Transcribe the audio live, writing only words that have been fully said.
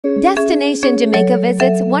Destination Jamaica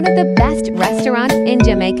visits one of the best restaurants in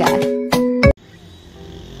Jamaica.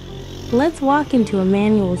 Let's walk into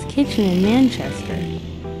Emmanuel's kitchen in Manchester.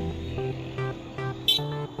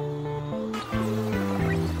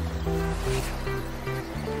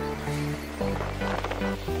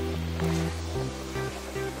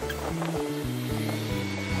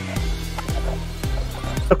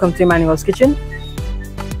 Welcome to Emmanuel's kitchen.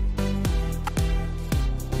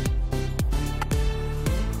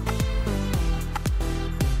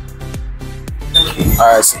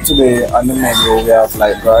 Alright, so today on the menu we have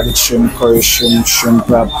like garlic shrimp, curry shrimp, shrimp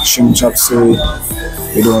wrap, shrimp chop suey.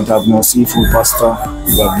 We don't have no seafood pasta.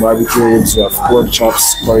 We have barbecue ribs, we have pork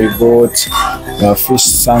chops, curry goat, we have fish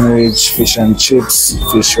sandwich, fish and chips,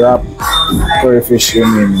 fish wrap, curry fish, you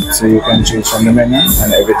name it. So you can choose from the menu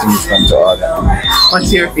and everything is going to order.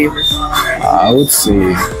 What's your favorite? I would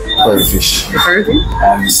say curry fish. Curry fish?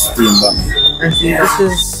 And steamed bun. This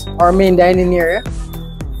is our main dining area.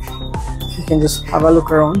 You can just have a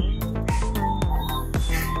look around.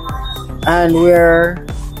 And we're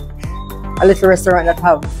a little restaurant that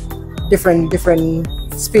have different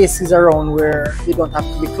spaces around where you don't have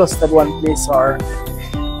to be clustered one place, or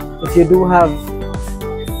if you do have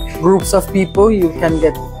groups of people, you can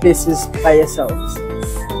get places by yourselves.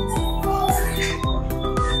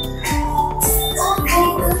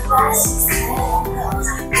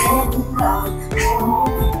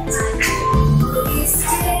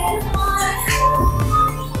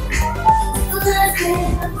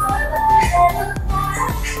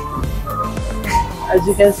 As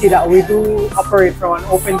you can see that we do operate from an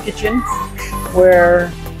open kitchen where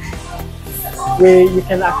you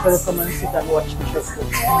can actually come and sit and watch the chef cook.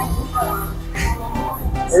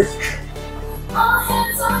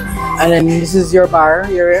 And then this is your bar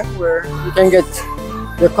area where you can get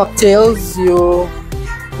your cocktails, you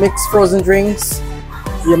mix frozen drinks,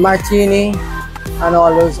 your martini, and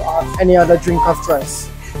all those, any other drink of choice.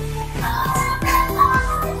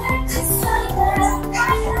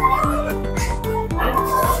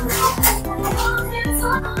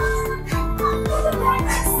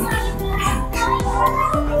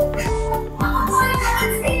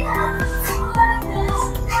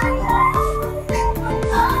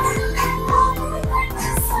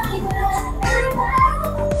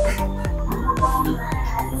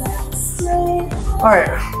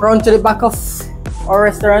 Alright, round to the back of our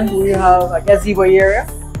restaurant, we have a gazebo area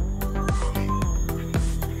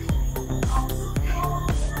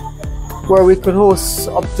where we could host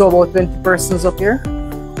up to about 20 persons up here.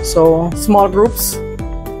 So, small groups.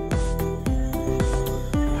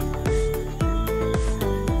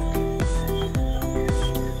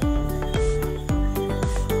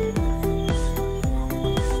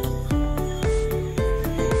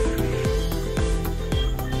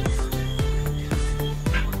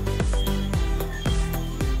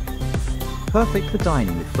 Perfect for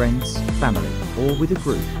dining with friends, family, or with a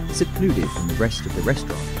group, secluded from the rest of the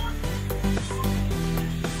restaurant.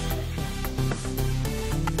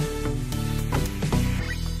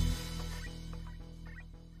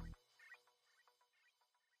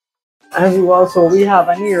 And we have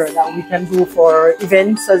an area that we can do for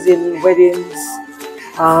events, as in weddings,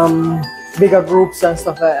 bigger groups and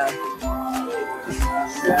stuff like that.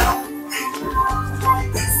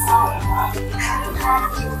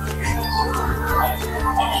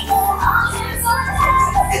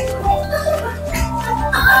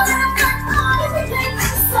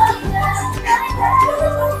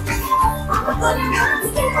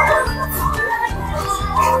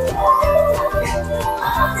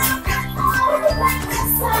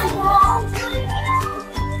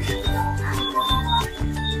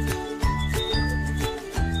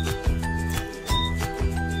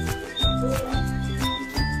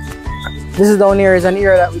 This is down here is an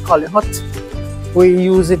area that we call the hut. We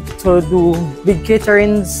use it to do big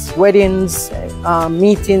caterings, weddings,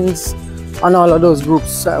 meetings, and all of those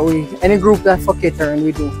groups. Any group that for catering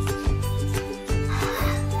we do.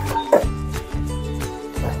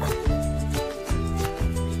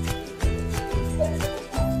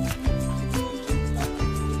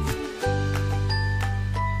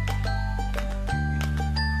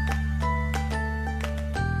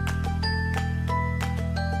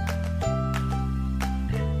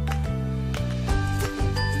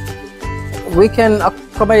 We can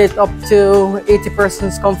accommodate up to 80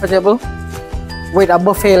 persons comfortable. With a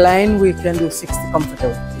buffet line, we can do 60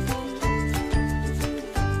 comfortable.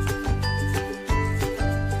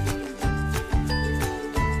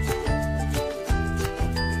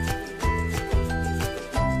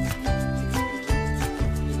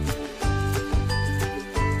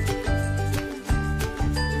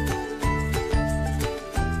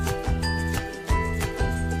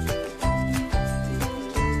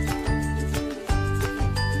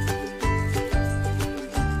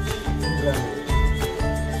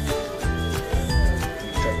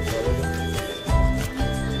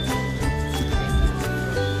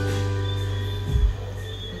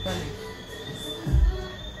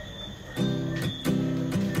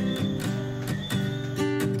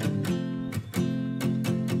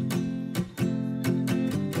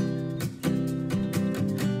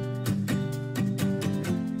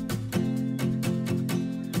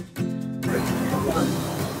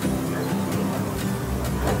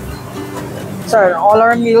 Sorry, all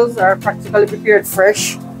our meals are practically prepared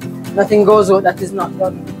fresh. Nothing goes out that is not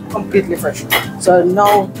done completely fresh. So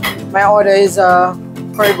now my order is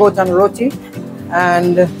curry goat and roti,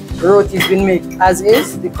 and the roti has been made as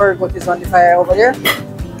is. The curry goat is on the fire over there.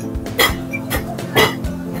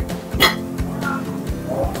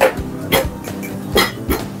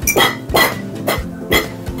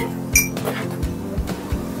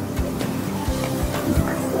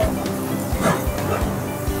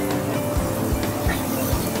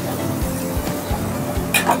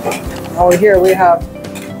 Now here we have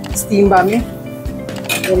steam bami,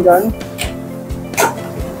 been done.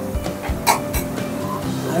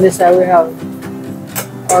 On this side we have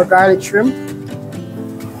our garlic shrimp.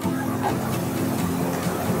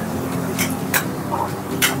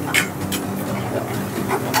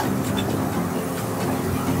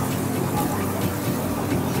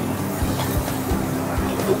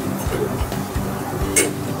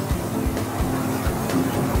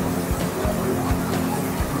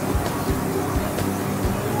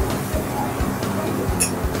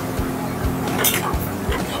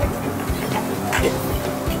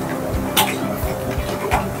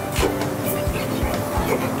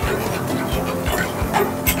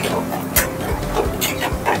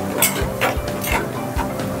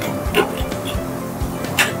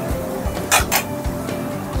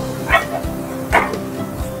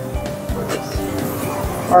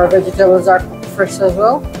 Our vegetables are fresh as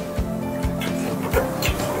well.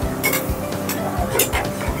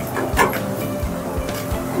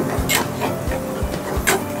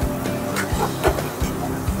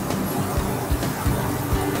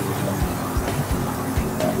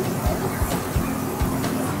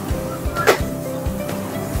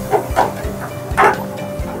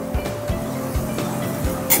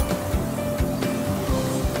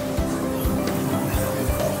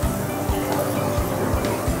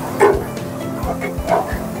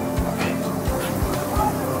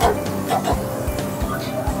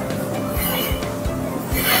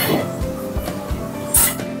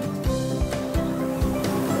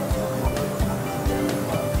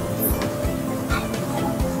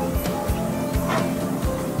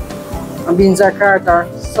 Beans or carrot are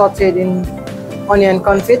sauteed in onion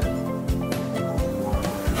confit.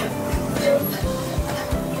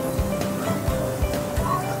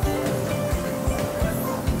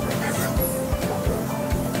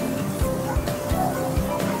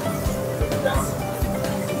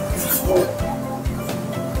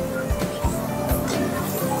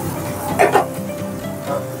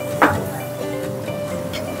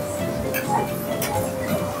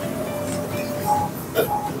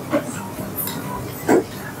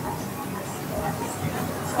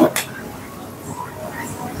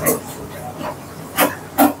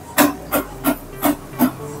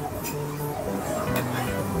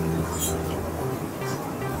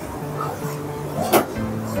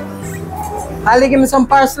 Ali, give me some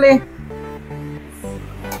parsley.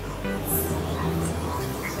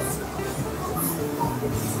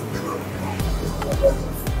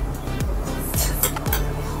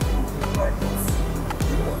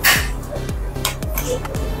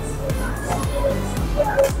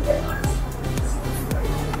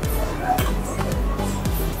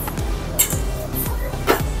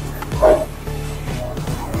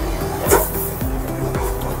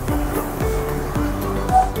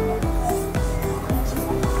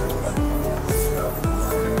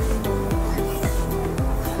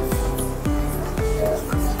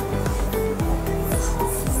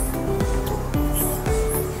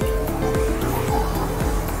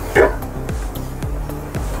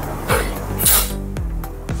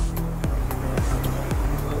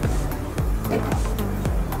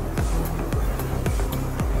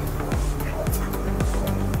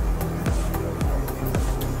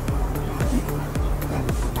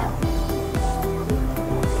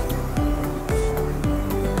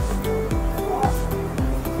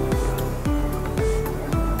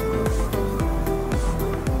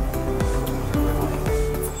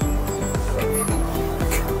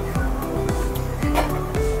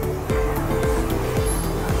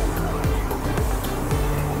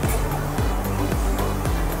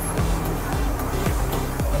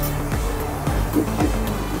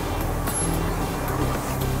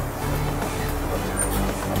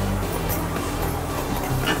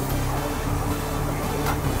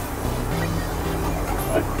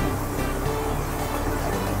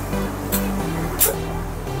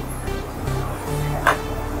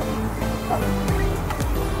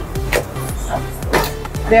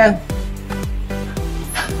 Then,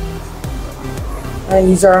 and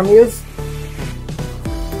these are our meals.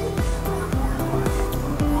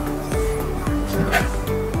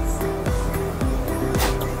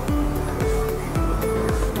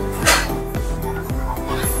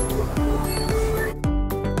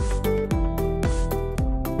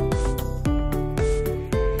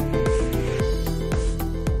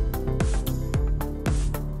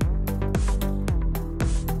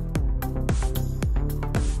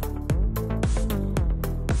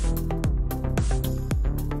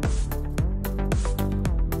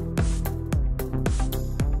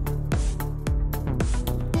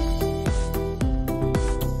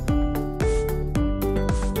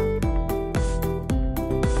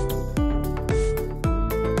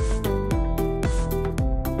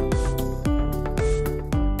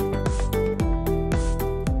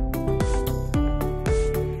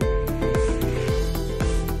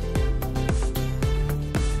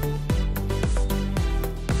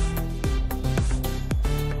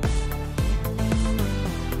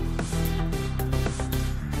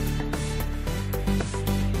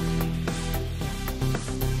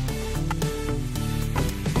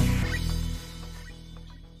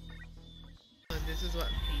 this is what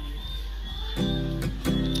feed.